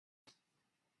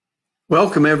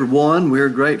Welcome, everyone. We're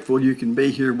grateful you can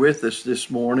be here with us this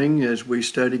morning as we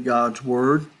study God's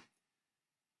Word.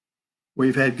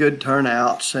 We've had good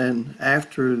turnouts, and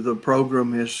after the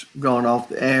program has gone off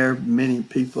the air, many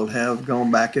people have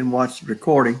gone back and watched the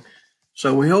recording.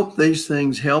 So we hope these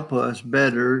things help us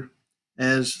better,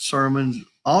 as sermons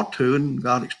ought to, and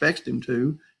God expects them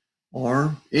to,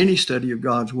 or any study of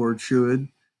God's Word should,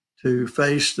 to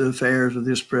face the affairs of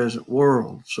this present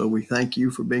world. So we thank you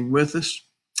for being with us.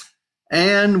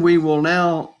 And we will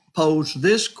now pose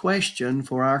this question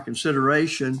for our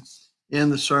consideration in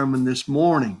the sermon this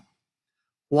morning.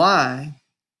 Why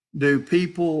do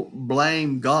people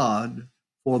blame God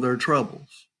for their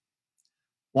troubles?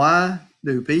 Why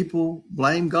do people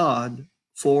blame God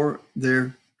for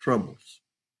their troubles?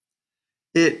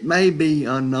 It may be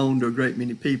unknown to a great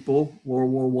many people.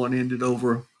 World War I ended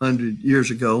over 100 years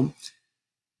ago.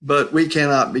 But we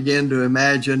cannot begin to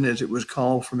imagine, as it was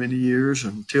called for many years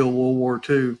until World War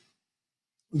II,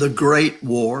 the Great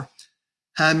War,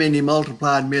 how many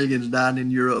multiplied millions died in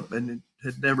Europe, and it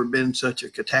had never been such a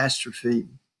catastrophe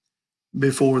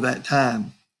before that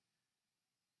time.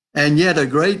 And yet a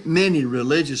great many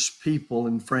religious people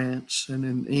in France and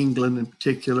in England in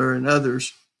particular and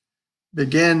others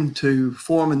began to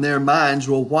form in their minds,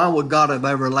 well, why would God have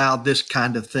ever allowed this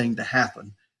kind of thing to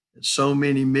happen? That so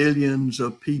many millions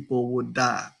of people would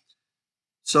die.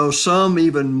 So some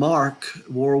even mark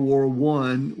World War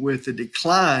I with the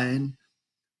decline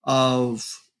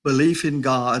of belief in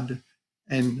God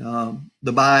and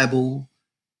the Bible,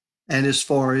 and as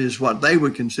far as what they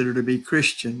would consider to be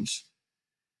Christians.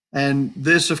 And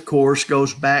this, of course,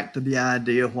 goes back to the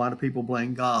idea of why do people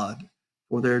blame God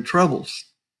for their troubles?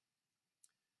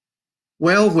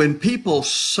 Well, when people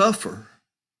suffer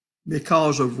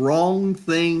because of wrong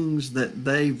things that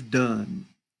they've done,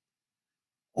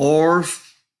 or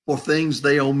for things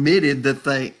they omitted that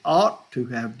they ought to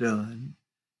have done,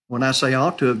 when I say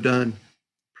ought to have done,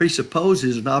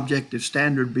 presupposes an objective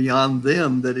standard beyond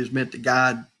them that is meant to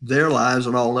guide their lives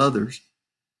and all others.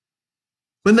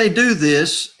 When they do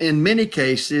this, in many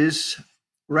cases,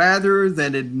 rather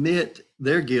than admit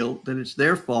their guilt, that it's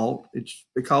their fault, it's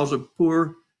because of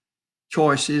poor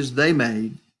choices they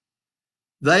made,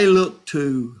 they look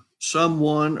to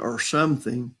someone or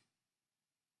something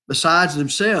besides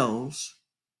themselves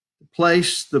to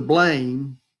place the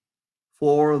blame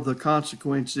for the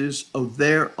consequences of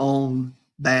their own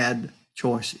bad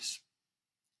choices.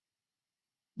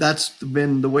 That's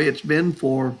been the way it's been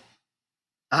for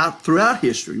throughout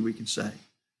history, we can say.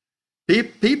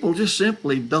 People just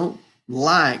simply don't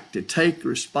like to take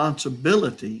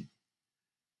responsibility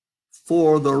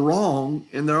for the wrong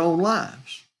in their own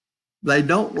lives. They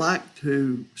don't like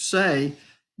to say,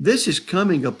 this is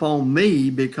coming upon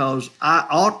me because I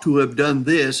ought to have done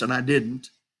this and I didn't,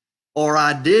 or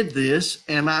I did this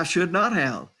and I should not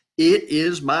have. It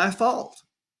is my fault.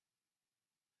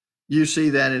 You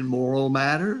see that in moral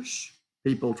matters,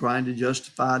 people trying to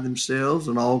justify themselves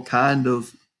in all kind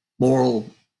of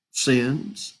moral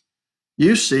sins.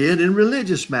 You see it in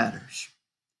religious matters.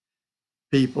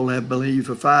 People have believed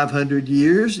for 500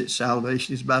 years that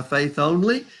salvation is by faith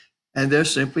only, and they're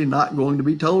simply not going to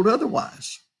be told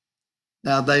otherwise.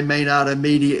 Now, they may not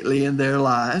immediately in their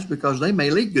lives, because they may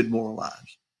lead good moral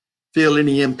lives, feel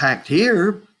any impact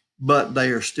here, but they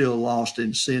are still lost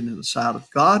in sin in the sight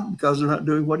of God because they're not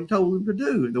doing what he told them to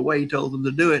do, the way he told them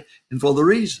to do it, and for the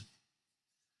reason.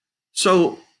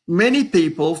 So many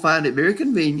people find it very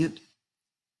convenient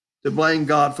to blame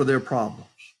God for their problems.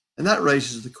 And that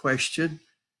raises the question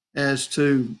as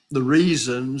to the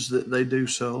reasons that they do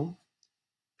so.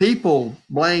 People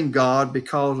blame God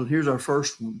because, and here's our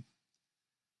first one,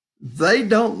 they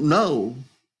don't know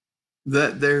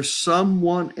that there's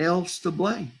someone else to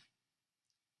blame.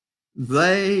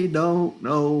 They don't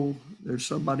know there's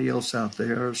somebody else out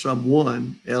there or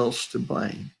someone else to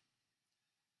blame.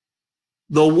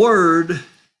 The word,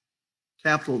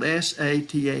 capital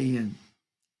Satan,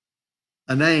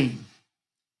 a name.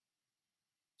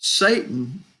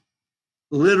 Satan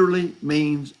literally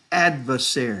means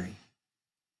adversary.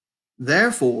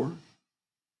 Therefore,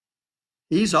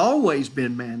 he's always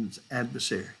been man's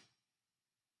adversary.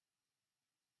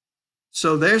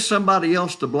 So there's somebody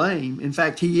else to blame. In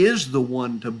fact, he is the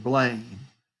one to blame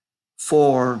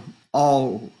for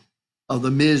all of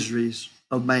the miseries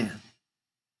of man.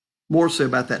 More to say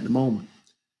about that in a moment.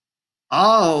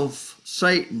 Of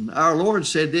Satan, our Lord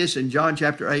said this in John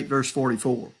chapter 8, verse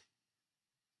 44.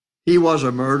 He was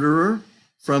a murderer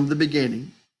from the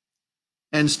beginning,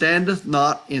 and standeth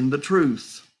not in the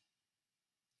truth,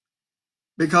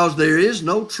 because there is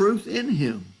no truth in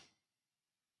him.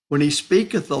 When he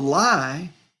speaketh a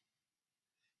lie,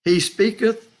 He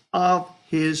speaketh of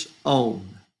his own,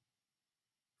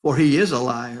 for he is a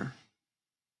liar,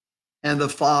 and the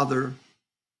father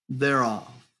thereof.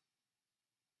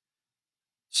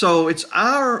 So it's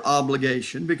our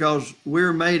obligation, because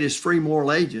we're made as free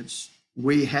moral agents.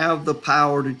 We have the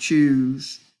power to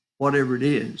choose whatever it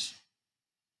is.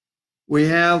 We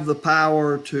have the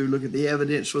power to look at the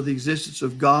evidence for the existence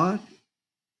of God.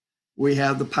 We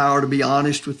have the power to be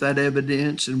honest with that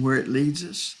evidence and where it leads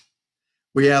us.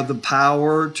 We have the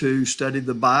power to study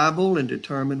the Bible and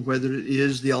determine whether it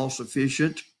is the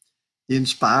all-sufficient, the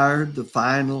inspired, the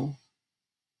final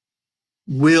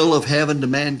will of heaven to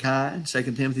mankind, 2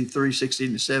 Timothy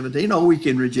 3:16-17. Oh, we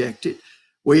can reject it.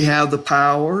 We have the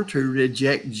power to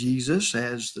reject Jesus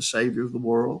as the Savior of the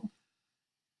world.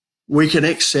 We can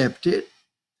accept it.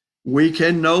 We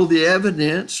can know the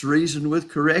evidence, reason with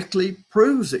correctly,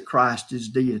 proves that Christ is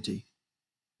deity.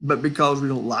 But because we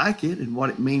don't like it and what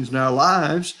it means in our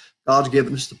lives, God's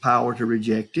given us the power to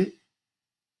reject it.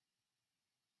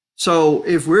 So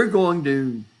if we're going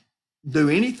to do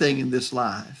anything in this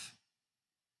life,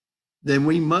 then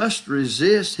we must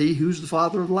resist he who's the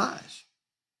father of lies.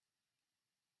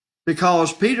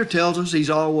 Because Peter tells us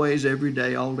he's always, every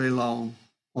day, all day long,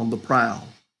 on the prowl.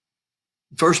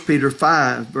 1 Peter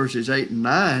 5, verses 8 and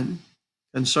 9,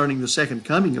 concerning the second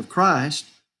coming of Christ,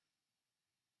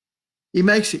 he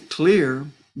makes it clear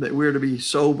that we're to be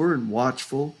sober and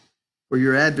watchful, for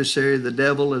your adversary, the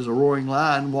devil, as a roaring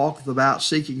lion, walketh about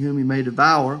seeking whom he may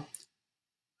devour,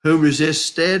 whom resist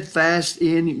steadfast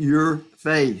in your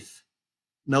faith,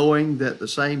 knowing that the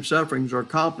same sufferings are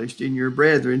accomplished in your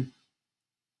brethren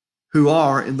who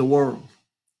are in the world.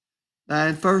 Now,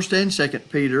 in 1 and 2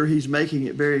 Peter, he's making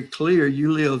it very clear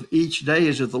you live each day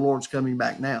as if the Lord's coming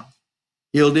back now.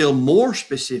 He'll deal more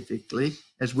specifically,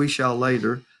 as we shall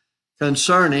later,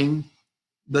 concerning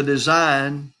the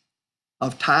design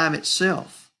of time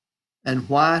itself and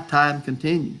why time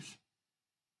continues.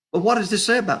 But what does this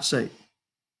say about Satan?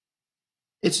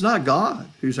 It's not God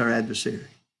who's our adversary,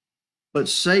 but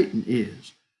Satan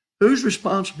is. Whose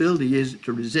responsibility is it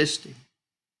to resist him?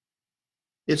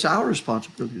 It's our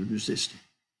responsibility to resist him.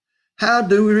 How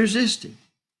do we resist him?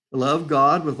 To love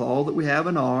God with all that we have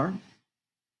and are,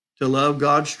 to love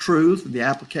God's truth and the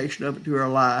application of it to our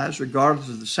lives, regardless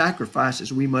of the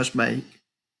sacrifices we must make,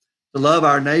 to love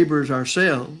our neighbors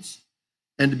ourselves,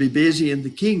 and to be busy in the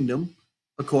kingdom,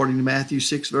 according to Matthew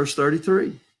 6, verse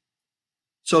 33.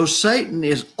 So Satan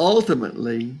is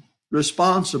ultimately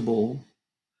responsible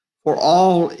for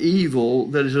all evil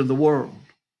that is in the world,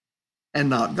 and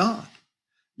not God.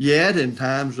 Yet in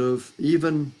times of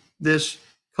even this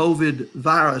COVID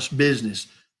virus business,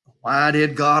 why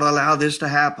did God allow this to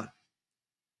happen?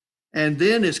 And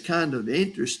then it's kind of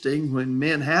interesting when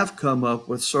men have come up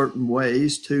with certain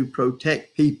ways to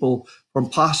protect people from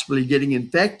possibly getting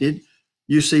infected.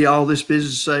 You see all this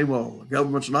business say, well, the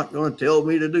government's not going to tell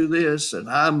me to do this, and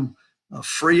I'm a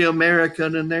free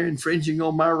American and they're infringing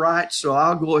on my rights, so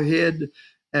I'll go ahead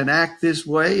and act this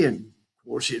way. And of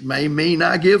course, it may mean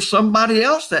I give somebody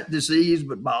else that disease,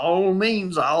 but by all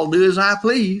means, I'll do as I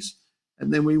please.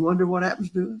 And then we wonder what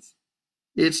happens to us.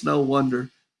 It's no wonder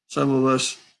some of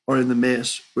us are in the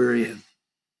mess we're in.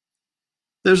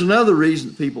 There's another reason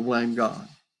that people blame God.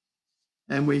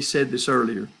 And we said this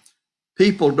earlier.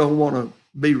 People don't want to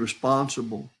be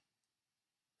responsible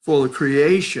for the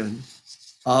creation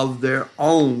of their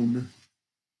own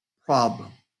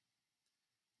problem.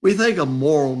 We think of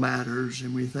moral matters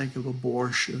and we think of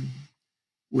abortion.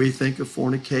 We think of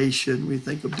fornication. We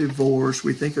think of divorce.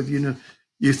 We think of,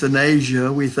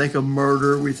 euthanasia. We think of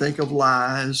murder. We think of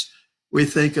lies. We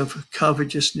think of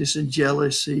covetousness and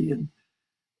jealousy and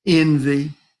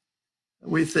envy.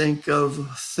 We think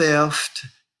of theft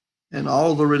and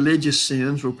all the religious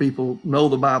sins where people know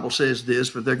the Bible says this,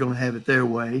 but they're going to have it their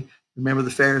way. Remember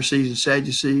the Pharisees and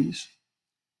Sadducees?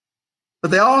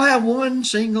 But they all have one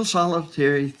single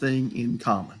solitary thing in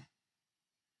common.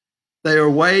 They are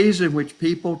ways in which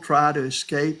people try to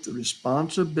escape the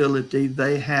responsibility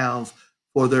they have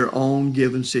for their own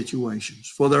given situations,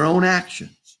 for their own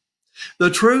actions. The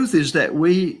truth is that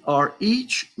we are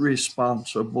each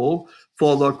responsible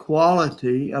for the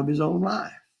quality of his own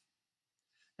life,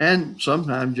 and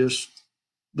sometimes just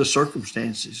the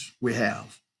circumstances we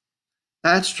have.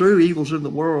 That's true. Evil's in the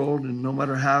world, and no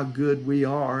matter how good we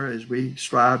are as we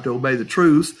strive to obey the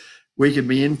truth, we can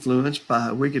be influenced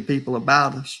by wicked people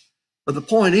about us. But the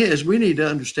point is, we need to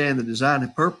understand the design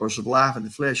and purpose of life in the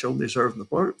flesh on this earth in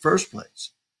the first place.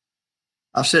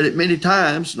 I've said it many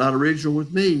times, not original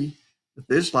with me, that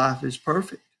this life is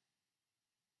perfect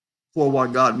for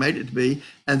what God made it to be,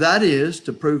 and that is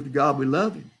to prove to God we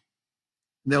love him.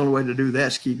 The only way to do that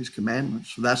is keep his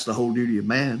commandments. So that's the whole duty of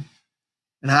man.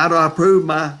 And how do I prove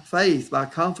my faith, my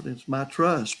confidence, my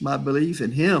trust, my belief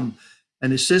in him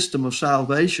and his system of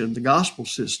salvation, the gospel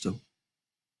system?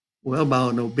 Well, by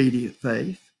an obedient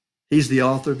faith. He's the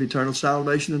author of eternal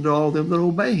salvation unto all them that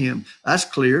obey him. That's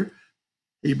clear.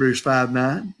 Hebrews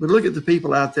 5:9. But look at the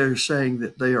people out there saying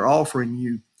that they are offering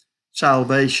you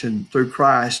salvation through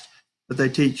Christ, but they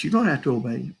teach you don't have to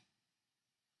obey him.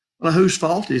 Well, whose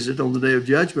fault is it on the day of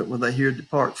judgment when they hear,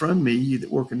 depart from me, ye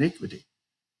that work iniquity?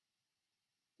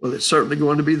 Well, it's certainly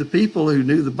going to be the people who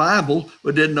knew the Bible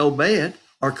but didn't obey it,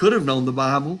 or could have known the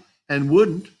Bible and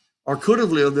wouldn't, or could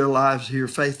have lived their lives here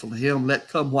faithful to him, let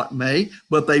come what may,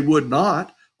 but they would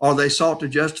not, or they sought to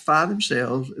justify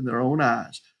themselves in their own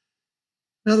eyes.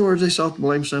 In other words, they sought to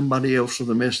blame somebody else for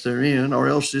the mess they're in, or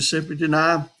else just simply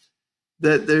deny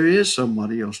that there is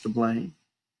somebody else to blame.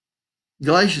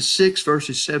 Galatians 6,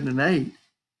 verses 7 and 8,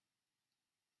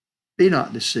 be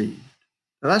not deceived.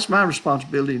 Now, that's my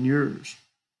responsibility and yours.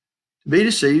 To be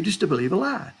deceived is to believe a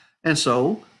lie. And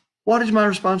so, what is my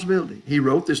responsibility? He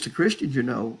wrote this to Christians, you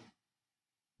know.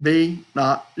 Be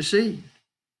not deceived.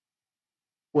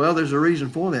 Well, there's a reason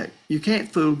for that. You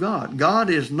can't fool God. God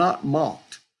is not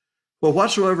mocked. For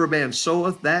whatsoever a man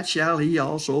soweth, that shall he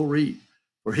also reap.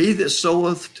 For he that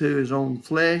soweth to his own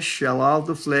flesh shall of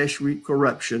the flesh reap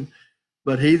corruption,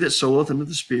 but he that soweth unto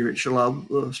the Spirit shall of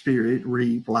the Spirit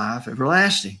reap life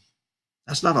everlasting.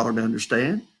 That's not hard to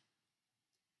understand.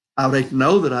 I would like to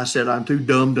know that I said I'm too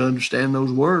dumb to understand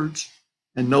those words,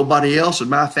 and nobody else in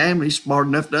my family is smart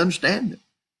enough to understand them.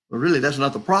 But really, that's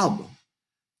not the problem.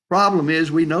 The problem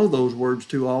is we know those words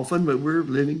too often, but we're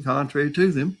living contrary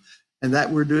to them, and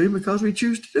that we're doing because we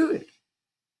choose to do it,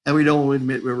 and we don't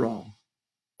admit we're wrong.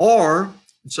 Or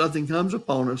when something comes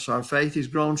upon us, our faith has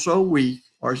grown so weak,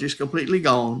 or it's just completely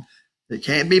gone, it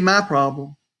can't be my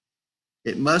problem.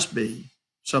 It must be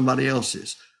somebody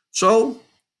else's. So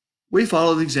we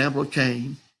follow the example of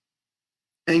Cain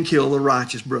and kill the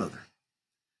righteous brother.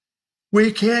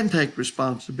 We can take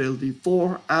responsibility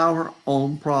for our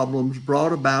own problems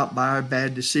brought about by our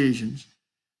bad decisions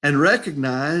and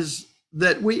recognize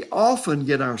that we often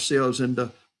get ourselves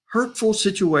into hurtful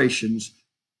situations,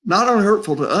 not only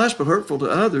hurtful to us, but hurtful to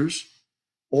others,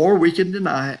 or we can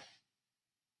deny it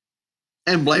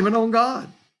and blame it on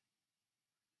God.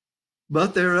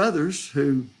 But there are others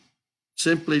who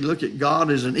simply look at God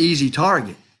as an easy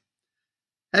target.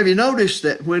 Have you noticed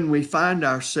that when we find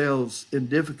ourselves in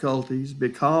difficulties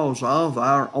because of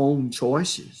our own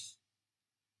choices,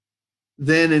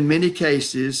 then in many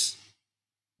cases,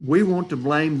 we want to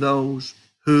blame those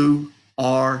who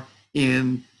are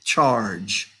in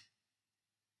charge?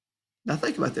 Now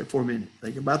think about that for a minute.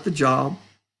 Think about the job,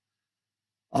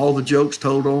 all the jokes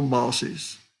told on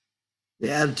bosses,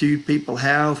 the attitude people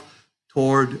have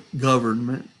toward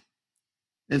government,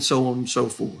 and so on and so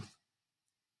forth.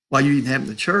 While you even have in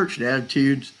the church the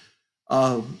attitudes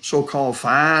of so-called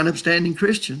fine, upstanding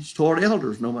Christians toward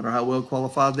elders, no matter how well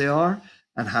qualified they are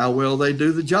and how well they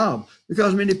do the job,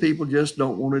 because many people just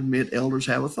don't want to admit elders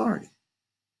have authority.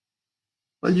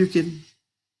 Well, you can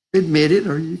admit it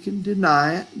or you can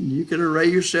deny it, and you can array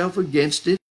yourself against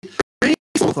it.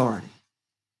 Authority.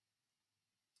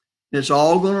 It's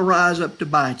all going to rise up to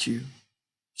bite you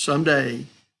someday,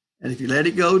 and if you let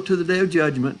it go to the day of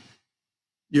judgment,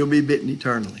 you'll be bitten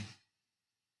eternally.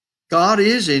 God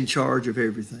is in charge of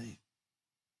everything.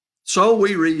 So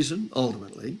we reason,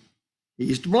 ultimately,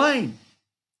 he's to blame.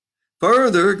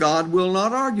 Further, God will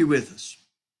not argue with us.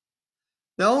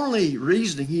 The only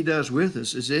reasoning he does with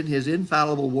us is in his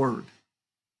infallible word.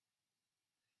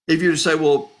 If you say,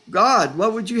 well, God,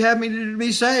 what would you have me to do to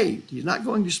be saved? He's not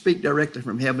going to speak directly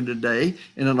from heaven today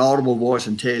in an audible voice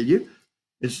and tell you.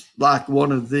 It's like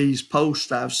one of these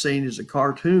posts I've seen as a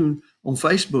cartoon on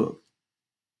Facebook.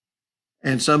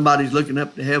 And somebody's looking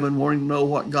up to heaven wanting to know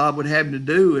what God would have him to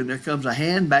do, and there comes a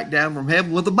hand back down from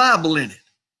heaven with a Bible in it.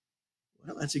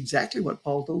 Well, that's exactly what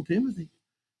Paul told Timothy.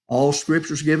 All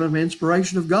scripture is given of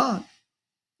inspiration of God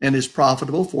and is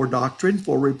profitable for doctrine,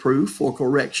 for reproof, for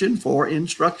correction, for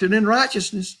instruction in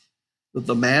righteousness, that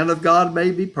the man of God may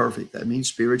be perfect. That means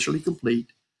spiritually complete,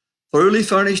 thoroughly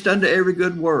furnished unto every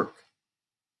good work.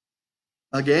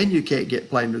 Again, you can't get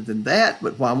plainer than that,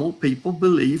 but why won't people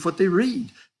believe what they read?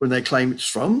 When they claim it's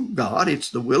from God, it's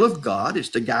the will of God, it's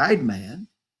to guide man.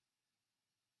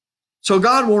 So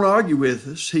God won't argue with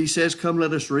us. He says, come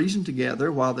let us reason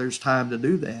together while there's time to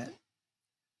do that.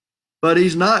 But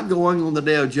he's not going on the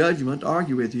day of judgment to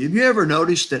argue with you. Have you ever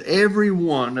noticed that every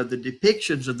one of the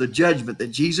depictions of the judgment that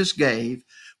Jesus gave,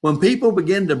 when people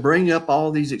begin to bring up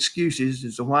all these excuses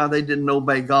as to why they didn't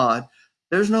obey God,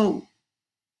 there's no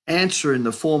answer in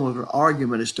the form of an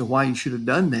argument as to why you should have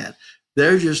done that.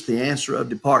 They're just the answer of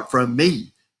depart from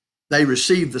me. They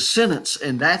receive the sentence,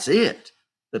 and that's it.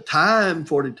 The time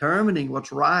for determining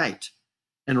what's right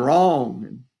and wrong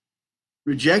and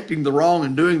rejecting the wrong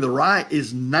and doing the right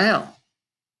is now.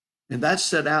 And that's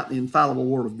set out in the infallible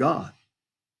Word of God.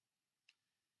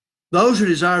 Those who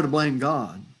desire to blame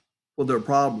God for their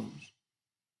problems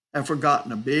have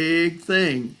forgotten a big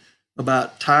thing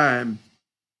about time,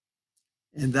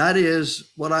 and that is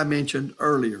what I mentioned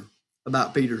earlier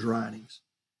about Peter's writings.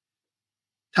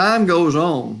 Time goes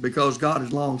on because God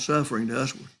is long-suffering to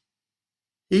usward.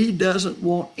 He doesn't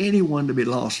want anyone to be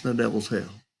lost in the devil's hell.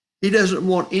 He doesn't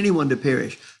want anyone to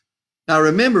perish. Now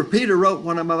remember, Peter wrote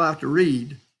what I'm about to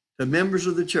read to members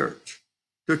of the church,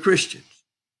 to Christians.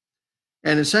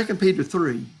 And in 2 Peter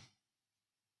 3,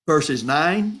 verses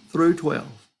 9 through 12,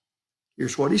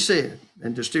 here's what he said.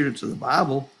 And to students of the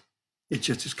Bible, it's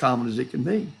just as common as it can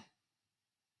be.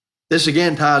 This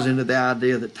again ties into the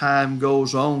idea that time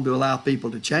goes on to allow people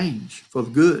to change for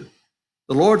the good.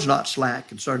 The Lord's not slack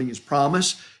concerning his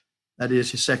promise, that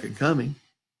is his second coming,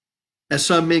 as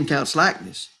some men count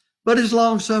slackness, but is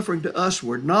long-suffering to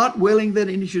usward, not willing that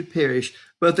any should perish,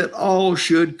 but that all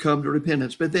should come to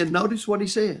repentance. But then notice what he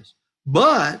says.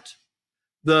 But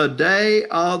the day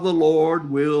of the Lord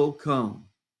will come.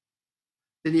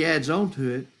 Then he adds on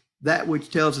to it that which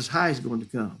tells us how he's going to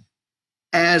come.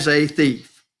 As a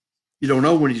thief. You don't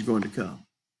know when he's going to come.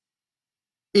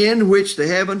 In which the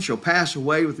heavens shall pass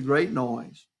away with a great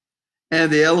noise,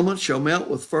 and the elements shall melt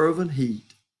with fervent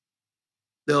heat.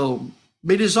 They'll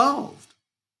be dissolved.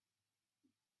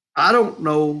 I don't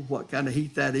know what kind of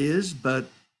heat that is, but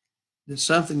it's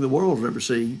something the world's never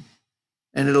seen.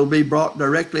 And it'll be brought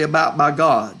directly about by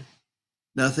God.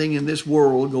 Nothing in this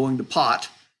world going to pot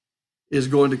is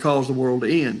going to cause the world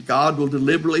to end. God will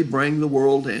deliberately bring the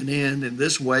world to an end in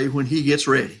this way when he gets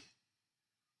ready.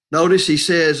 Notice he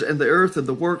says, and the earth and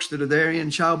the works that are therein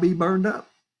shall be burned up.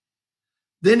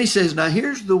 Then he says, now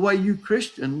here's the way you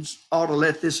Christians ought to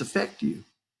let this affect you.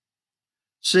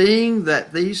 Seeing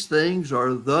that these things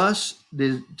are thus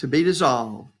to be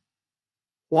dissolved,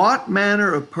 what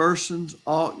manner of persons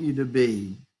ought you to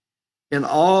be in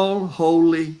all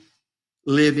holy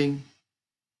living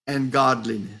and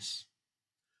godliness,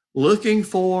 looking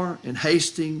for and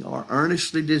hasting or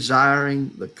earnestly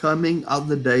desiring the coming of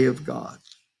the day of God?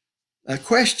 A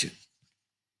question.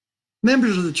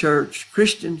 Members of the church,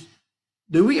 Christians,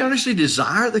 do we earnestly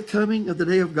desire the coming of the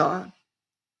day of God?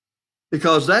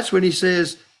 Because that's when he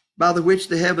says, by the which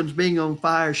the heavens being on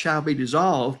fire shall be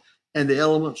dissolved, and the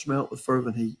elements melt with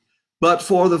fervent heat. But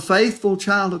for the faithful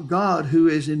child of God who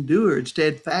has endured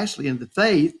steadfastly in the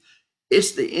faith,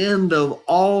 it's the end of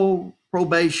all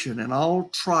probation and all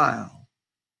trial,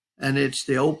 and it's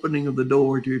the opening of the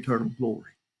door to eternal glory.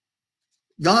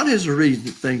 God has a reason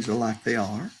that things are like they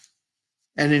are,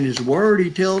 and in his word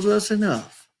he tells us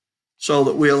enough so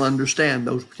that we'll understand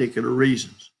those particular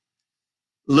reasons.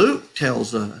 Luke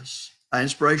tells us, by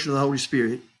inspiration of the Holy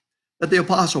Spirit, that the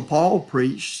Apostle Paul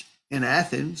preached in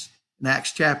Athens in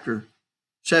Acts chapter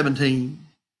 17,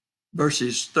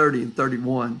 verses 30 and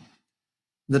 31.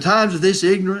 In the times of this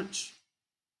ignorance,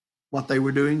 what they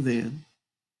were doing then,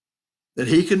 that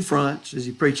he confronts as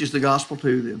he preaches the gospel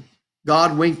to them,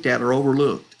 God winked at or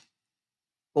overlooked.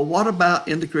 But what about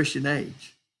in the Christian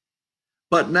age?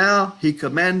 But now he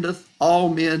commandeth all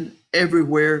men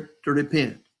everywhere to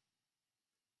repent.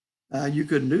 You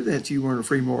couldn't do that if you weren't a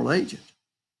free moral agent.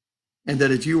 And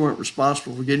that if you weren't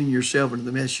responsible for getting yourself into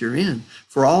the mess you're in,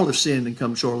 for all have sinned and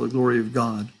come short of the glory of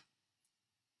God.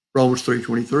 Romans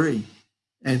 3:23.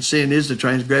 And sin is the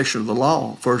transgression of the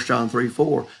law, 1 John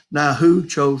 3:4. Now who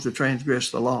chose to transgress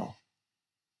the law?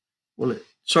 Well, it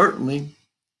certainly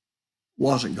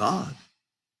wasn't God.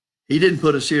 He didn't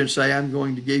put us here and say, I'm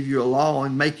going to give you a law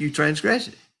and make you transgress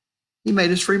it. He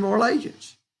made us free moral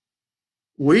agents.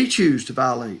 We choose to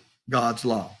violate God's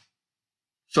law.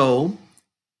 So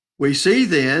we see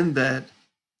then that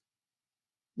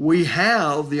we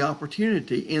have the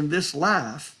opportunity in this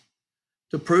life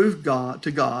to prove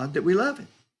to God that we love him.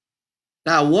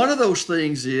 Now, one of those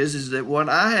things is that when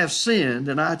I have sinned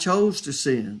and I chose to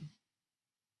sin,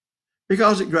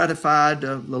 because it gratified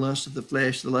the lust of the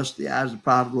flesh, the lust of the eyes, the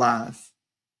pride of life,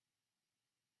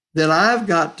 then I've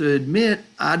got to admit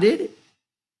I did it.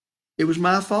 It was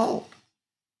my fault.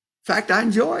 In fact, I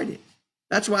enjoyed it.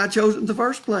 That's why I chose it in the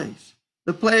first place.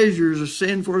 The pleasures of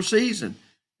sin for a season,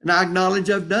 and I acknowledge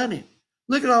I've done it.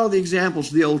 Look at all the examples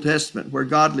of the Old Testament where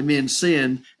godly men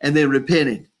sinned and then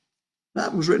repented.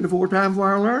 That was written aforetime for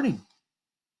our learning.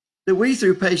 That we,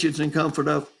 through patience and comfort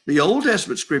of the Old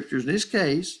Testament scriptures, in this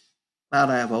case, Now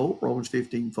to have hope, Romans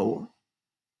 15:4.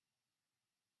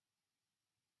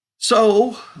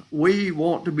 So we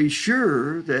want to be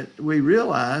sure that we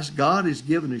realize God has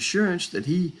given assurance that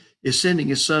he is sending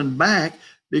his son back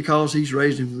because he's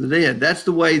raised him from the dead. That's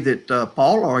the way that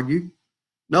Paul argued.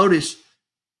 Notice,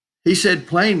 he said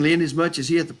plainly, inasmuch as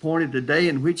he hath appointed a day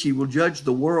in which he will judge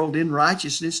the world in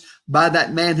righteousness by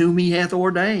that man whom he hath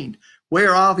ordained,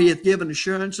 whereof he hath given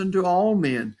assurance unto all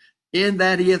men, in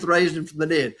that he hath raised him from the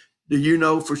dead. Do you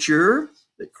know for sure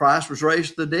that Christ was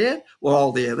raised from the dead? Well,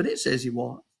 all the evidence says he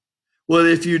was. Well,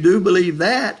 if you do believe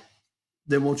that,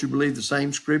 then won't you believe the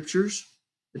same scriptures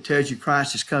that tells you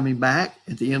Christ is coming back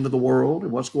at the end of the world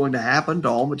and what's going to happen to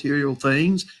all material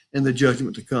things and the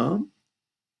judgment to come?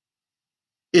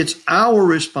 It's our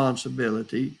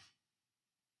responsibility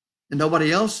and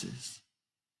nobody else's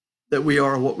that we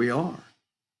are what we are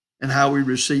and how we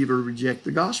receive or reject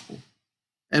the gospel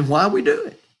and why we do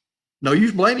it. No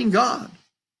use blaming God.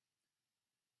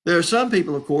 There are some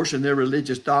people, of course, in their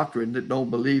religious doctrine that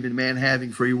don't believe in man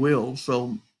having free will,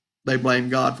 so they blame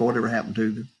God for whatever happened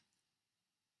to them.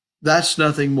 That's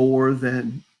nothing more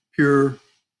than pure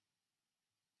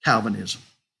Calvinism.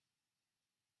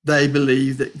 They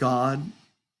believe that God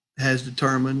has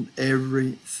determined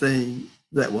everything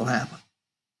that will happen.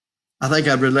 I think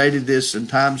I've related this in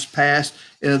times past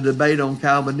in a debate on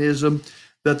Calvinism,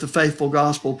 that the faithful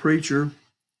gospel preacher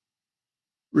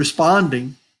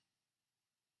responding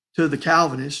to the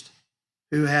Calvinist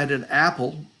who had an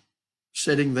apple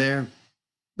sitting there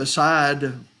beside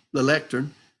the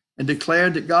lectern and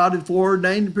declared that God had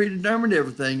foreordained and predetermined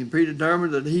everything and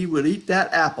predetermined that he would eat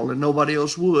that apple and nobody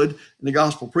else would. And the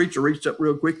gospel preacher reached up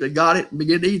real quickly, got it, and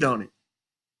began to eat on it.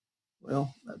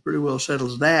 Well, that pretty well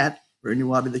settles that for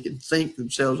anybody that can think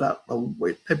themselves out of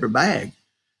a paper bag.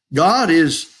 God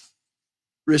is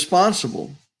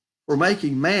responsible for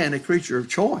making man a creature of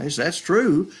choice. That's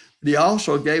true. But he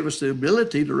also gave us the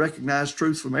ability to recognize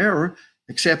truth from error,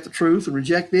 accept the truth, and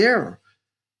reject the error.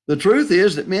 The truth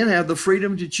is that men have the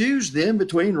freedom to choose then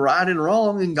between right and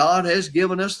wrong, and God has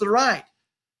given us the right.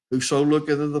 Whoso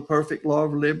looketh into the perfect law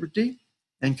of liberty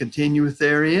and continueth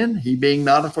therein, he being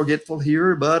not a forgetful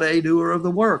hearer, but a doer of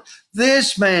the work,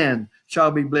 this man shall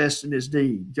be blessed in his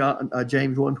deed.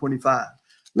 James 1:25.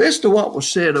 Listen to what was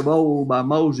said of old by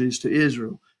Moses to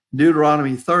Israel,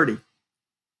 Deuteronomy 30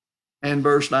 and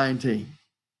verse 19.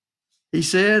 He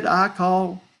said, I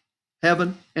call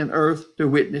heaven and earth to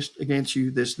witness against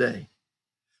you this day.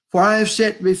 For I have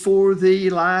set before thee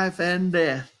life and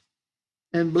death,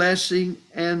 and blessing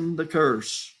and the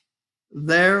curse.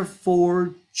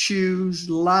 Therefore choose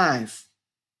life,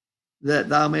 that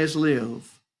thou mayest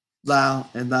live, thou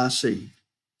and thy seed.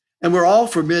 And we're all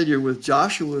familiar with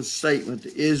Joshua's statement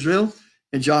to Israel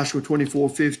in Joshua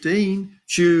 24:15,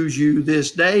 choose you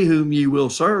this day whom ye will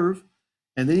serve.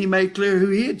 And then he made clear who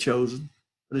he had chosen.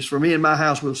 But it's for me and my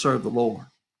house will serve the Lord.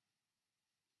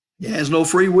 He has no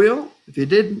free will. If he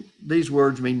didn't, these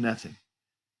words mean nothing.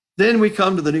 Then we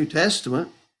come to the New Testament,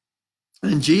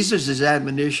 and Jesus'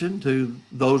 admonition to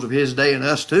those of his day and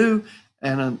us too,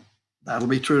 and that'll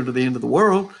be true to the end of the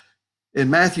world, in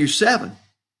Matthew 7,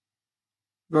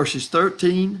 verses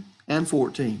 13 and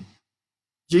 14.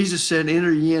 Jesus said,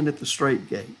 enter ye in at the strait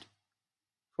gate.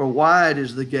 For wide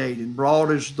is the gate, and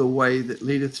broad is the way that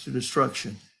leadeth to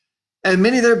destruction. And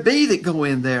many there be that go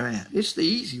in thereat. It's the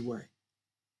easy way.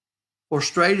 For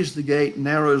straight is the gate, and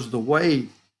narrow is the way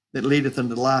that leadeth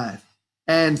unto life.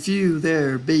 And few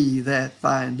there be that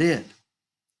find it.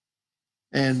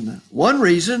 And one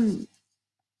reason,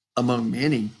 among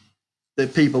many,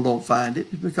 that people don't find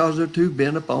it is because they're too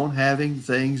bent upon having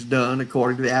things done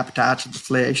according to the appetites of the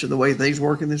flesh and the way things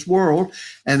work in this world,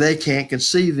 and they can't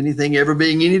conceive anything ever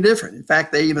being any different. In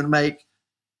fact, they even make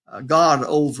God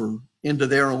over into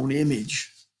their own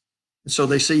image. And so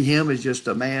they see him as just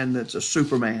a man that's a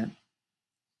superman.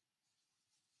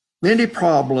 Many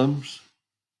problems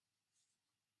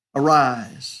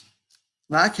arise.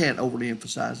 And I can't overly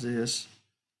emphasize this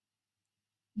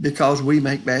because we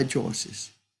make bad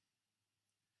choices.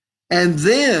 And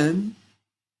then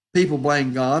people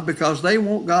blame God because they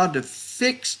want God to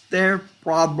fix their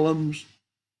problems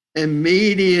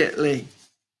immediately.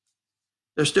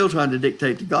 They're still trying to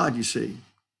dictate to God, you see.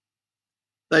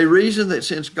 They reason that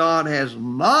since God has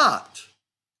not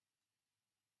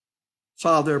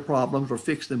solved their problems or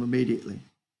fixed them immediately,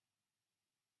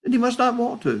 then he must not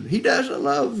want to. He doesn't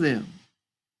love them.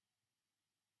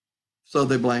 So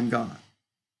they blame God.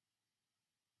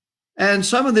 And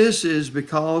some of this is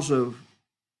because of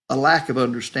a lack of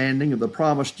understanding of the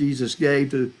promise Jesus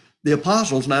gave to the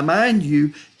apostles. Now, mind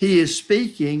you, he is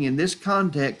speaking in this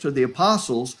context to the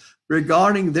apostles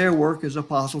regarding their work as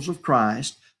apostles of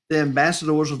Christ, the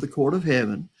ambassadors of the court of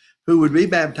heaven, who would be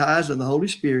baptized in the Holy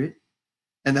Spirit,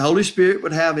 and the Holy Spirit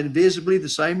would have invisibly the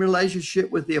same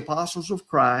relationship with the apostles of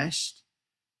Christ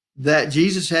that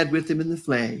Jesus had with them in the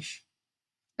flesh,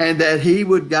 and that he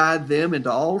would guide them into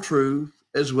all truth,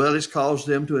 as well as cause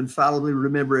them to infallibly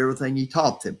remember everything he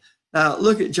taught them. Now,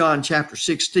 look at John chapter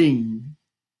 16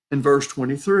 and verse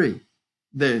 23.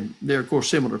 They're of course,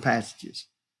 similar passages.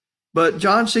 But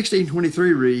John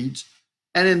 16:23 reads,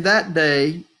 "And in that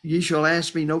day ye shall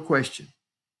ask me no question.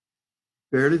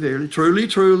 Verily, verily, truly,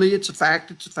 truly, it's a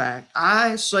fact, it's a fact.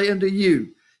 I say unto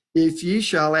you, if ye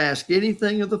shall ask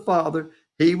anything of the Father,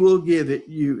 he will give it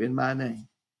you in my name."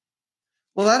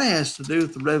 Well, that has to do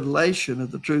with the revelation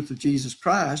of the truth of Jesus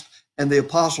Christ and the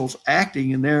apostles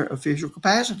acting in their official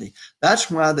capacity. That's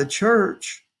why the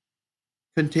church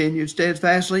continued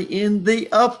steadfastly in the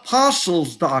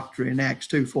apostles' doctrine, Acts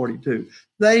 2:42.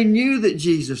 They knew that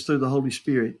Jesus, through the Holy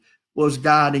Spirit, was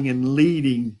guiding and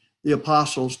leading the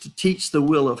apostles to teach the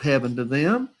will of heaven to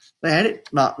them. They had it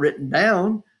not written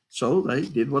down, so they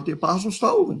did what the apostles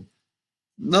told them.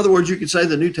 In other words, you could say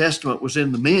the New Testament was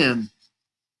in the men,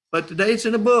 but today it's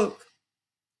in a book.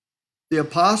 The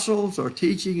apostles are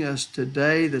teaching us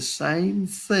today the same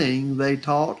thing they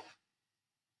taught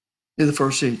in the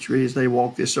first century as they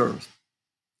walked this earth.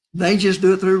 They just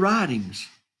do it through writings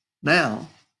now.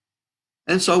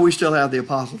 And so we still have the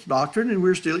apostles' doctrine, and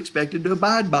we're still expected to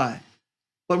abide by it.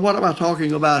 But what am I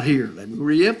talking about here? Let me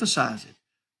reemphasize it.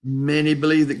 Many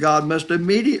believe that God must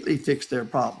immediately fix their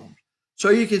problems. So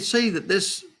you can see that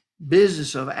this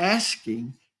business of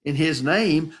asking in his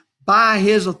name by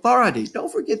his authority,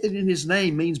 don't forget that in his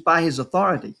name means by his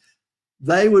authority.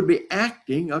 They would be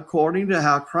acting according to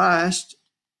how Christ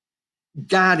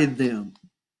guided them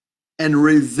and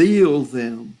revealed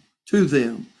them to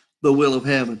them the will of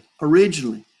heaven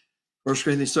originally. 1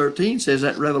 Corinthians 13 says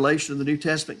that revelation of the New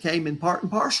Testament came in part and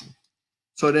parcel.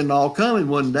 So it didn't all come in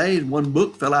one day, and one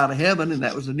book fell out of heaven, and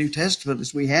that was the New Testament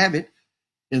as we have it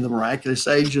in the miraculous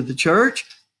age of the church.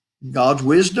 God's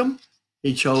wisdom,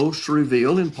 he chose to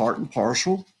reveal in part and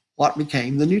parcel what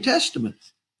became the New Testament,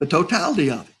 the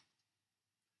totality of it.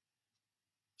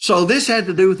 So this had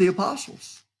to do with the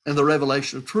apostles and the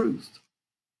revelation of truth.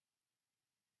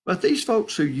 But these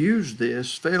folks who use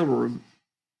this fail to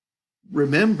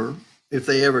remember, if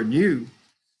they ever knew,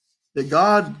 that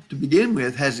God, to begin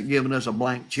with, hasn't given us a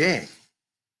blank check.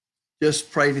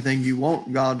 Just pray anything you want,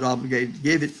 and God's obligated to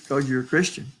give it because you're a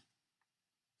Christian.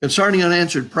 Concerning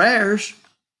unanswered prayers,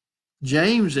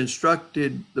 James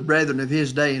instructed the brethren of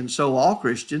his day, and so all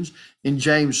Christians, in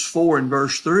James 4 and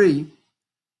verse 3,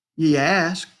 ye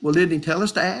ask. Well, didn't he tell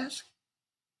us to ask?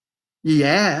 Ye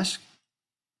ask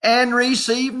and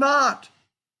receive not.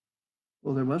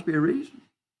 Well, there must be a reason.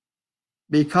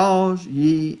 Because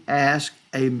ye ask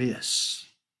amiss.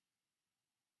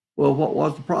 Well, what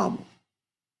was the problem?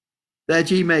 That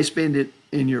ye may spend it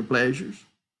in your pleasures.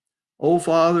 Oh,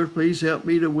 Father, please help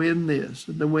me to win this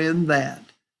and to win that.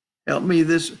 Help me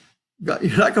this. God,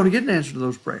 you're not going to get an answer to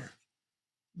those prayers.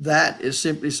 That is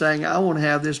simply saying, I want to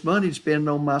have this money to spend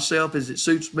on myself as it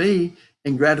suits me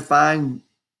and gratifying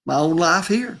my own life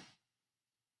here.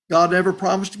 God never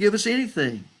promised to give us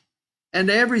anything and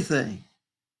everything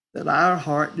that our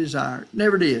heart desired.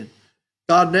 Never did.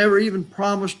 God never even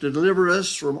promised to deliver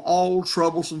us from all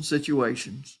troublesome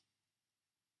situations.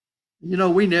 You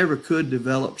know, we never could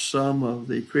develop some of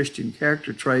the Christian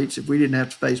character traits if we didn't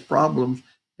have to face problems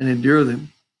and endure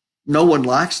them. No one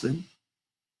likes them.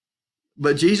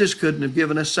 But Jesus couldn't have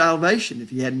given us salvation if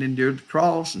he hadn't endured the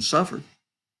cross and suffered.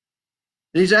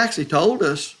 And he's actually told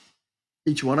us,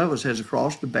 each one of us has a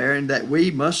cross to bear, and that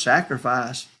we must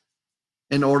sacrifice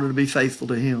in order to be faithful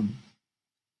to him.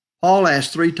 Paul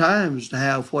asked 3 times to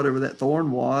have whatever that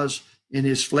thorn was in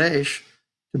his flesh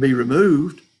to be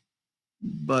removed,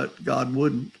 but God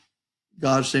wouldn't.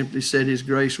 God simply said his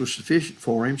grace was sufficient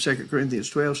for him, 2 Corinthians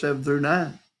 12, 7 through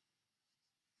 9.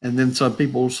 And then some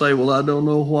people will say, well, I don't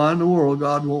know why in the world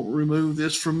God won't remove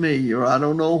this from me, or I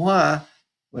don't know why.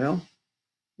 Well,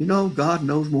 you know, God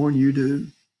knows more than you do.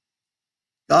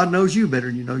 God knows you better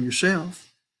than you know yourself.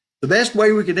 The best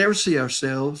way we could ever see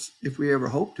ourselves, if we ever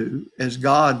hope to, as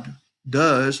God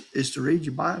does, is to read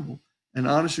your Bible and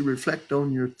honestly reflect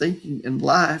on your thinking and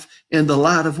life in the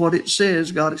light of what it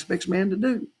says God expects man to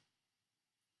do.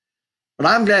 But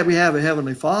I'm glad we have a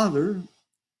Heavenly Father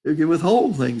who can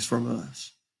withhold things from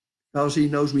us because he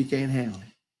knows we can't handle it.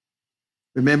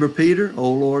 Remember Peter?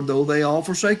 Oh, Lord, though they all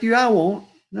forsake you, I won't.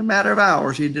 In a matter of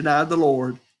hours, he denied the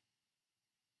Lord.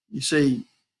 You see,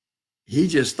 he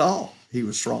just thought he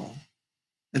was strong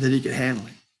and that he could handle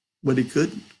it, but he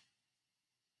couldn't.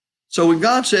 So when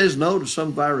God says no to some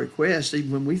of our requests,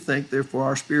 even when we think they're for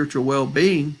our spiritual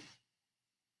well-being,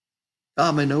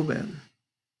 God may know better.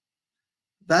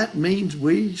 That means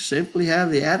we simply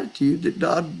have the attitude that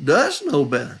God does know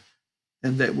better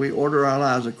and that we order our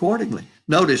lives accordingly.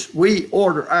 Notice, we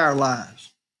order our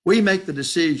lives. We make the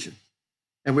decision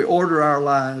and we order our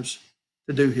lives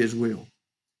to do his will.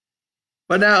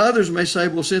 But now others may say,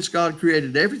 well, since God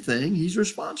created everything, he's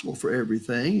responsible for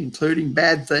everything, including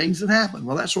bad things that happen.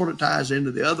 Well, that sort of ties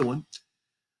into the other one.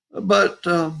 But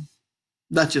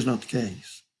that's just not the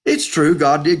case. It's true,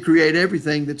 God did create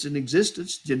everything that's in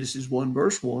existence, Genesis 1,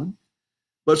 verse 1.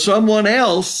 But someone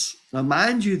else, now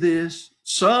mind you this,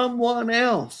 someone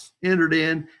else entered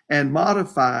in and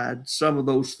modified some of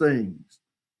those things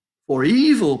for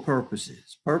evil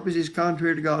purposes, purposes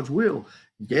contrary to God's will.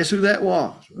 Guess who that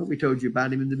was? Well, we told you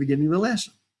about him in the beginning of the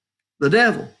lesson. The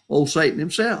devil, old Satan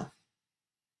himself.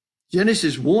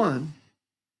 Genesis 1,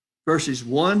 verses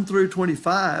 1 through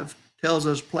 25 tells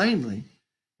us plainly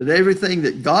that everything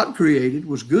that God created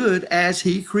was good as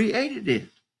he created it.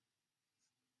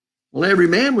 Well, every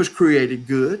man was created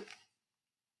good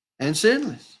and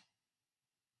sinless.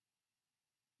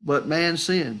 But man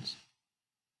sins.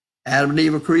 Adam and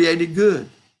Eve were created good,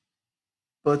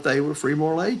 but they were free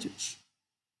moral agents.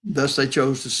 Thus they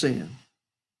chose to sin.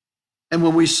 And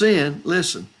when we sin,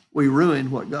 listen, we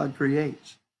ruin what God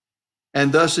creates.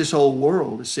 And thus this whole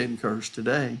world is sin cursed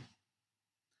today.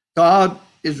 God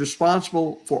is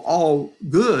responsible for all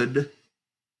good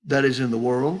that is in the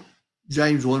world.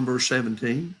 James 1 verse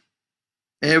 17.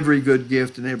 Every good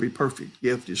gift and every perfect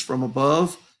gift is from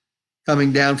above,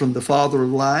 coming down from the Father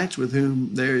of lights, with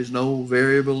whom there is no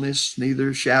variableness,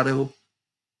 neither shadow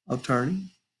of turning.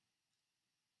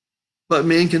 But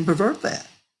men can pervert that.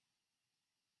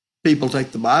 People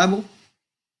take the Bible,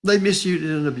 they misuse it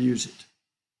and abuse it.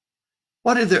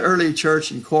 What did the early church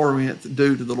in Corinth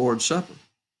do to the Lord's Supper?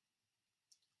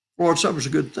 The Lord's Supper is a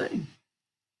good thing.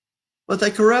 But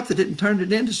they corrupted it and turned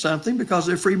it into something because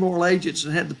they're free moral agents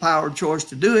and had the power and choice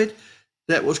to do it.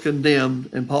 That was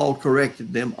condemned, and Paul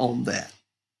corrected them on that.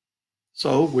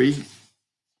 So we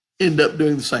end up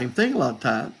doing the same thing a lot of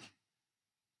times.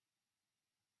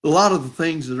 A lot of the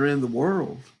things that are in the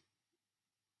world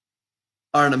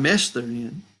are in a mess they're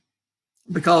in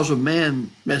because of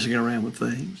man messing around with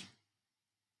things.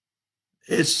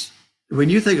 It's when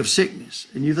you think of sickness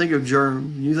and you think of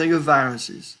germs and you think of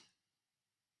viruses,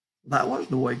 that wasn't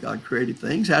the way God created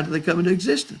things. How did they come into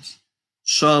existence?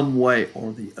 Some way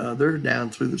or the other,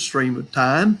 down through the stream of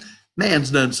time,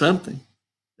 man's done something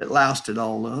that loused it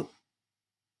all up.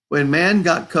 When man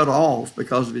got cut off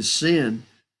because of his sin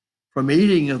from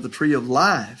eating of the tree of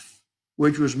life,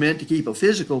 which was meant to keep a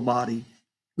physical body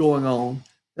going on,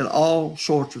 then all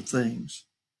sorts of things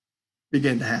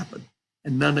began to happen,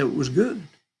 and none of it was good.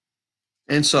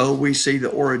 And so we see the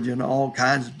origin of all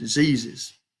kinds of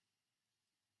diseases.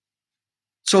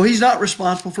 So he's not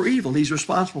responsible for evil. He's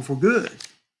responsible for good.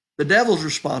 The devil's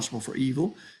responsible for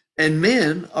evil, and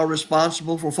men are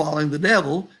responsible for following the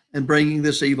devil and bringing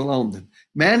this evil on them.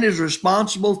 Man is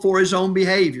responsible for his own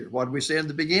behavior. What did we say in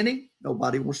the beginning?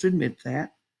 Nobody wants to admit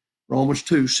that. Romans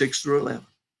 2, 6 through 11.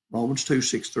 Romans 2,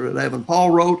 6 through 11.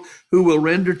 Paul wrote, who will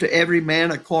render to every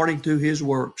man according to his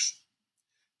works.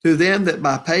 To them that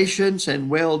by patience and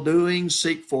well-doing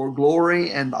seek for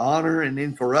glory and honor and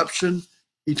incorruption,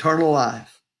 eternal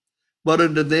life. But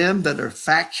unto them that are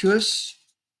factious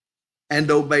and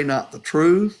obey not the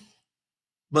truth,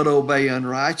 but obey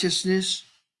unrighteousness,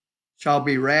 shall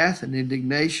be wrath and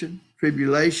indignation,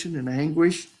 tribulation and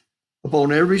anguish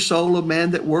upon every soul of man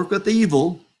that worketh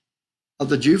evil, of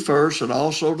the Jew first and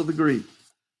also to the Greek.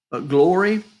 But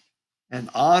glory and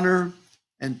honor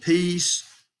and peace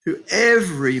to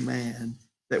every man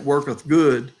that worketh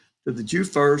good, to the Jew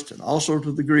first and also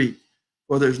to the Greek.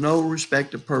 For there's no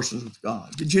respect of persons with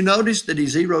God. Did you notice that he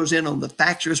zeroes in on the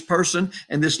factious person,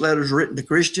 and this letter is written to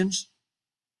Christians?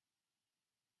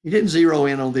 He didn't zero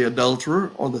in on the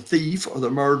adulterer or the thief or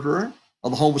the murderer or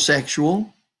the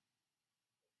homosexual.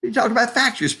 He talked about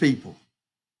factious people.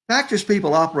 Factious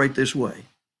people operate this way.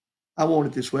 I want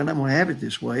it this way, and I'm going to have it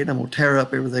this way, and I'm going to tear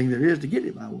up everything there is to get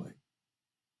it my way.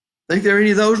 Think there are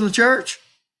any of those in the church?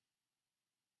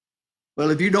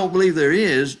 Well, if you don't believe there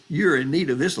is, you're in need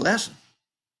of this lesson.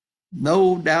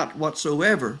 No doubt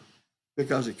whatsoever,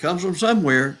 because it comes from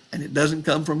somewhere, and it doesn't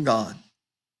come from God.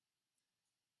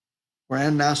 Were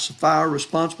Ananias and Sapphira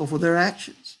responsible for their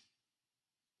actions?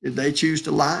 Did they choose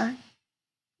to lie?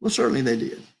 Well, certainly they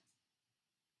did.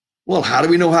 Well, how do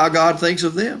we know how God thinks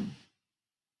of them?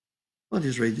 Well,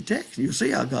 just read the text. You'll see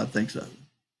how God thinks of them.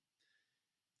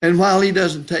 And while he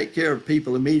doesn't take care of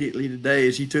people immediately today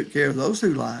as he took care of those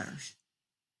 2 liars,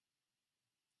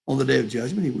 on the day of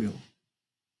judgment he will.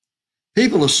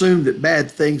 People assume that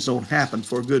bad things don't happen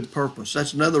for a good purpose.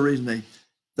 That's another reason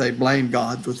they blame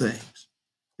God for things.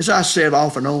 As I said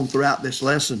off and on throughout this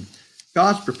lesson,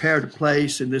 God's prepared a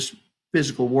place in this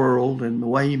physical world and the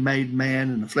way he made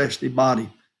man in a fleshly body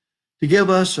to give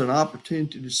us an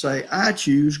opportunity to say, I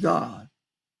choose God,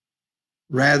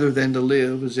 rather than to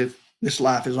live as if this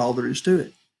life is all there is to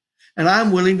it. And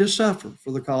I'm willing to suffer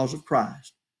for the cause of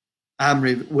Christ. I'm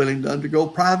willing to undergo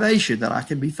privation that I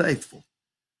can be faithful.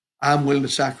 I'm willing to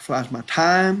sacrifice my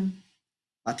time,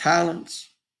 my talents,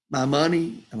 my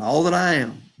money, and all that I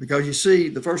am. Because you see,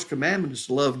 the first commandment is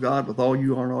to love God with all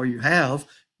you are and all you have,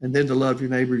 and then to love your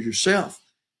neighbor as yourself.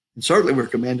 And certainly we're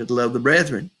commanded to love the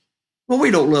brethren. Well,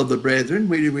 we don't love the brethren.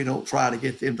 We don't try to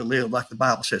get them to live like the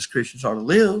Bible says Christians are to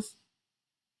live.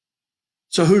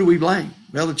 So who do we blame?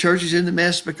 Well, the church is in the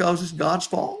mess because it's God's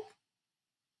fault.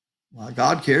 Well,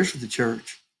 God cares for the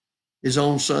church. His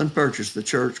own son purchased the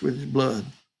church with his blood,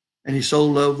 and he so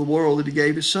loved the world that he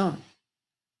gave his son.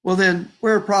 Well, then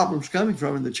where are problems coming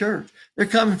from in the church? They're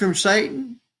coming from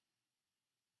Satan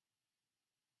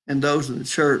and those in the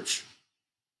church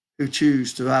who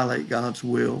choose to violate God's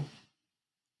will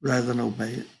rather than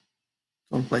obey it. It's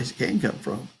the only place it can come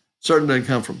from. Certainly doesn't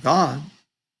come from God.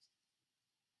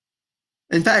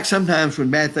 In fact, sometimes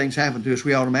when bad things happen to us,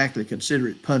 we automatically consider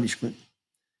it punishment.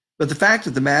 But the fact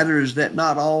of the matter is that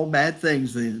not all bad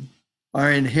things then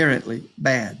are inherently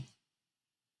bad.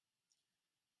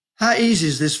 How easy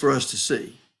is this for us to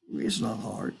see? It's not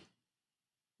hard.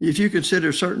 If you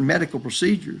consider certain medical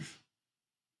procedures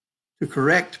to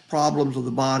correct problems of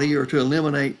the body or to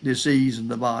eliminate disease in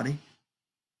the body,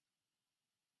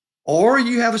 or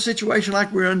you have a situation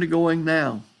like we're undergoing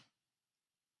now,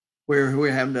 where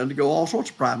we're having to undergo all sorts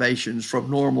of privations from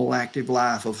normal active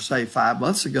life of, say, 5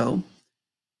 months ago.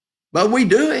 But we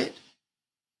do it,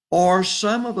 or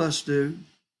some of us do.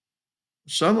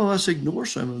 Some of us ignore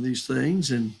some of these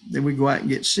things, and then we go out and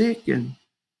get sick, and,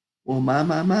 well,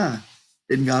 my,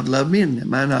 didn't God love me, and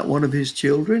am I not one of his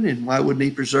children, and why wouldn't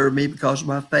he preserve me because of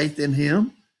my faith in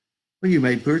him? Well, you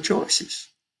made poor choices.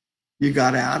 You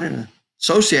got out and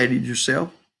associated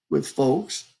yourself with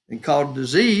folks and caught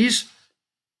disease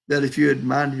that if you had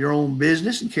minded your own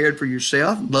business and cared for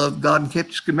yourself and loved God and kept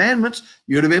his commandments,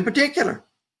 you'd have been particular.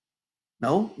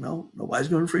 No, nobody's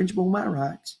going to infringe upon my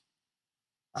rights.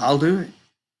 I'll do it.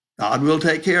 God will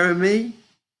take care of me.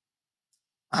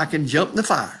 I can jump in the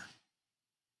fire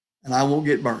and I won't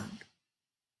get burned.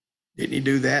 Didn't he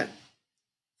do that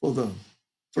for the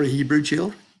 3 Hebrew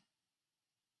children?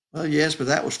 Well, yes, but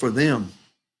that was for them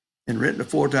and written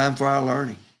aforetime for our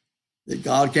learning, that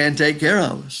God can take care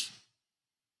of us.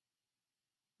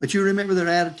 But you remember their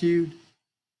attitude?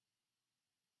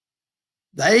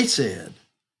 They said,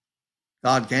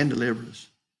 God can deliver us.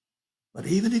 But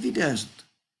even if he doesn't,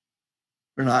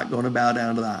 we're not going to bow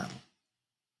down to the idol.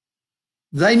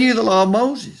 They knew the law of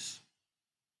Moses.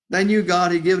 They knew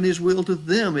God had given his will to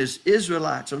them as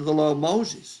Israelites under the law of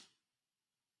Moses.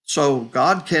 So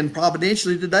God can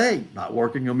providentially today, not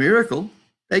working a miracle,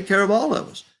 take care of all of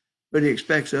us. But he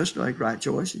expects us to make right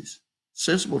choices,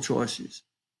 sensible choices,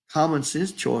 common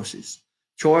sense choices,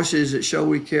 choices that show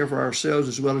we care for ourselves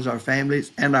as well as our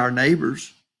families and our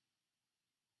neighbors.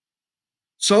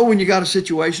 So when you got a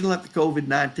situation like the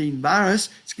COVID-19 virus,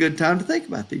 it's a good time to think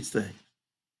about these things.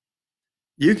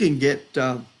 You can get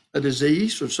a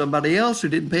disease from somebody else who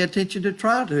didn't pay attention to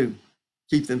try to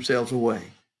keep themselves away.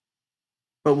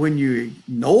 But when you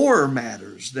ignore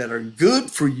matters that are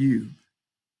good for you,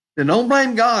 then don't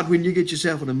blame God when you get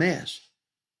yourself in a mess.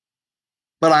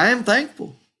 But I am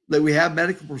thankful that we have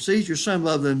medical procedures, some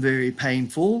of them very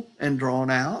painful and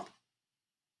drawn out,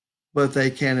 but they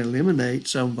can eliminate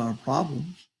some of our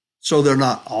problems. So they're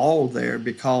not all there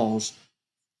because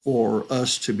for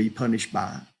us to be punished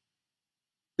by.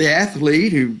 The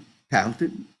athlete who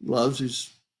talented, loves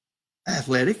his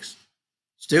athletics,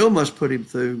 still must put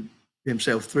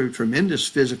himself through tremendous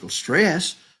physical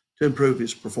stress to improve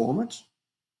his performance.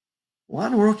 Why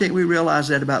in the world can't we realize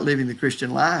that about living the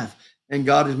Christian life? And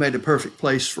God has made a perfect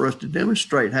place for us to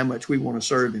demonstrate how much we want to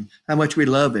serve him, how much we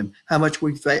love him, how much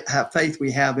we have faith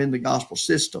we have in the gospel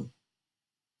system.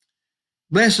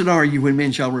 Blessed are you when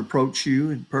men shall reproach you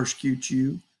and persecute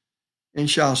you, and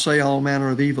shall say all manner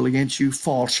of evil against you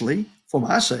falsely for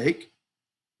my sake.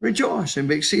 Rejoice and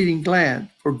be exceeding glad,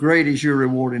 for great is your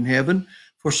reward in heaven,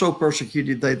 for so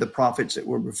persecuted they the prophets that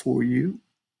were before you.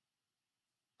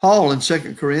 Paul in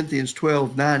 2 Corinthians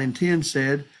 12, 9 and 10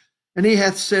 said, and he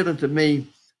hath said unto me,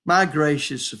 my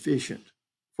grace is sufficient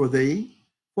for thee,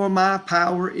 for my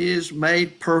power is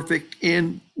made perfect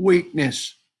in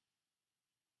weakness.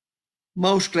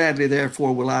 Most gladly,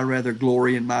 therefore, will I rather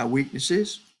glory in my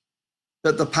weaknesses,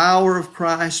 that the power of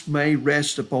Christ may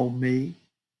rest upon me.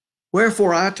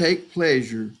 Wherefore I take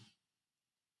pleasure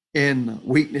in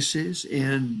weaknesses,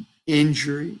 in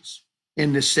injuries,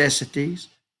 in necessities,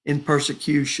 in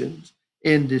persecutions,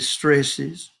 in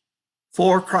distresses,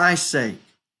 for Christ's sake.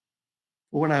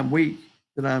 For when I'm weak,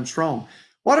 then I'm strong.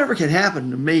 Whatever can happen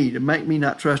to me to make me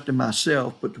not trust in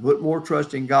myself, but to put more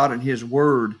trust in God and His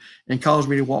Word and cause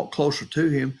me to walk closer to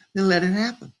Him, then let it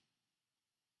happen.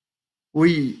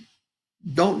 We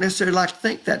don't necessarily like to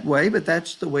think that way, but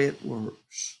that's the way it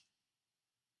works.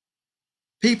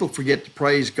 People forget to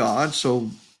praise God,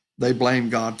 so they blame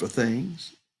God for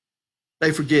things.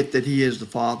 They forget that He is the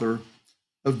Father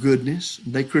of goodness.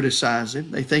 They criticize Him.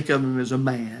 They think of Him as a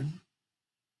man.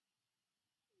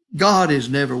 God is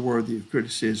never worthy of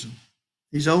criticism.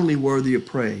 He's only worthy of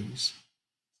praise.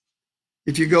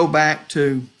 If you go back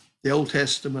to the Old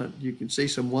Testament, you can see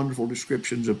some wonderful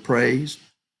descriptions of praise.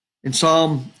 In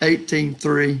Psalm 18:3,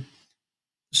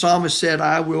 the psalmist said,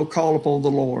 I will call upon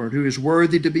the Lord, who is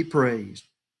worthy to be praised.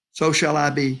 So shall I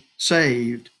be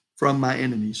saved from my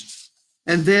enemies.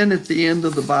 And then at the end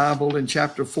of the Bible, in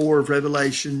chapter 4 of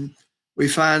Revelation, we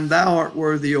find, Thou art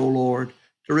worthy, O Lord,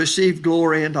 to receive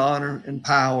glory and honor and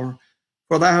power,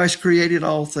 for Thou hast created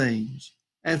all things,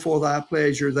 and for Thy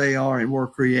pleasure they are and were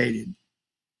created.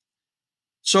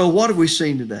 So what have we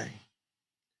seen today?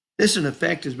 This, in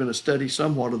effect, has been a study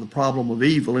somewhat of the problem of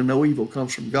evil, and no evil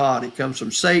comes from God. It comes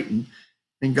from Satan,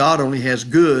 and God only has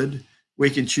good. We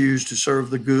can choose to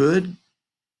serve the good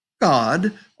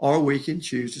God, or we can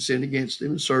choose to sin against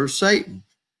Him and serve Satan.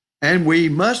 And we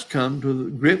must come to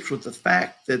grips with the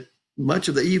fact that much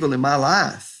of the evil in my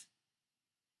life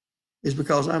is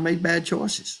because I made bad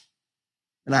choices,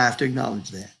 and I have to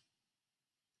acknowledge that.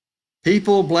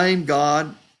 People blame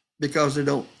God because they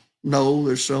don't know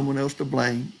there's someone else to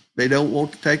blame. They don't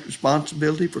want to take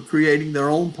responsibility for creating their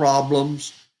own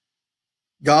problems.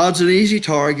 God's an easy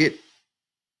target.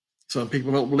 Some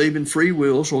people don't believe in free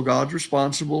will, so God's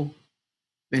responsible.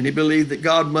 Many believe that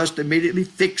God must immediately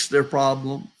fix their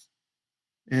problems.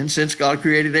 And since God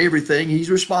created everything, He's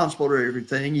responsible for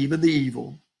everything, even the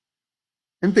evil.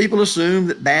 And people assume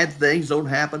that bad things don't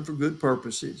happen for good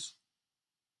purposes.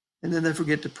 And then they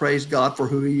forget to praise God for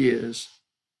who He is.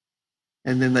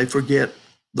 And then they forget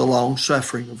the long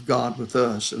suffering of God with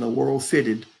us in a world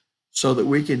fitted so that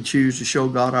we can choose to show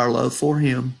God our love for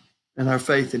Him and our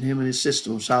faith in Him and His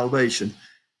system of salvation,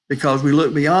 because we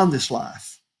look beyond this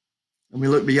life and we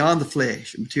look beyond the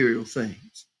flesh and material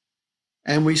things,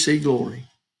 and we see glory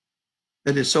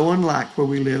that is so unlike where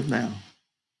we live now.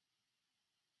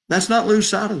 Let's not lose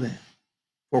sight of that,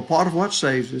 for part of what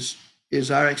saves us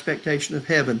is our expectation of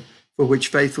heaven, for which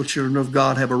faithful children of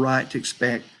God have a right to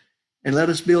expect. And let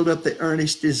us build up the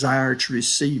earnest desire to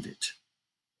receive it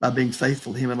by being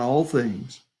faithful to Him in all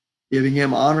things, giving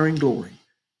Him honor and glory.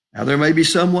 Now, there may be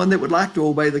someone that would like to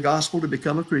obey the gospel to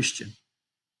become a Christian.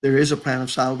 There is a plan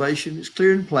of salvation. It's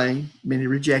clear and plain. Many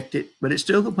reject it, but it's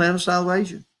still the plan of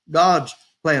salvation, God's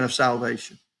plan of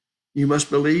salvation. You must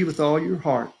believe with all your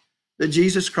heart that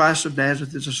Jesus Christ of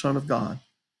Nazareth is the Son of God.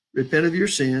 Repent of your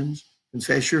sins,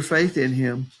 confess your faith in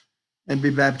Him, and be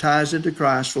baptized into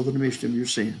Christ for the remission of your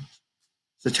sins.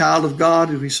 As a child of God,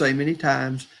 as we say many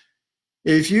times,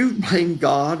 if you blame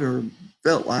God or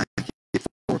felt like it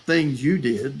for things you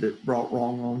did that brought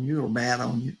wrong on you or bad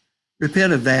on you,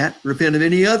 repent of that. Repent of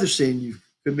any other sin you've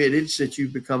committed since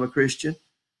you've become a Christian.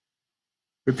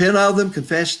 Repent of them,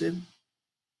 confess them,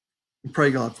 and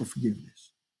pray God for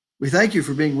forgiveness. We thank you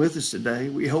for being with us today.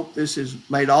 We hope this has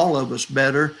made all of us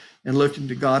better and looking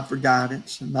to God for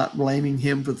guidance and not blaming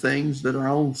Him for things that are our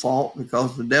own fault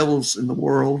because the devil's in the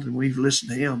world and we've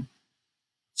listened to him.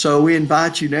 So we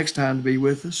invite you next time to be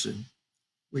with us, and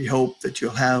we hope that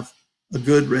you'll have a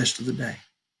good rest of the day.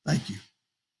 Thank you.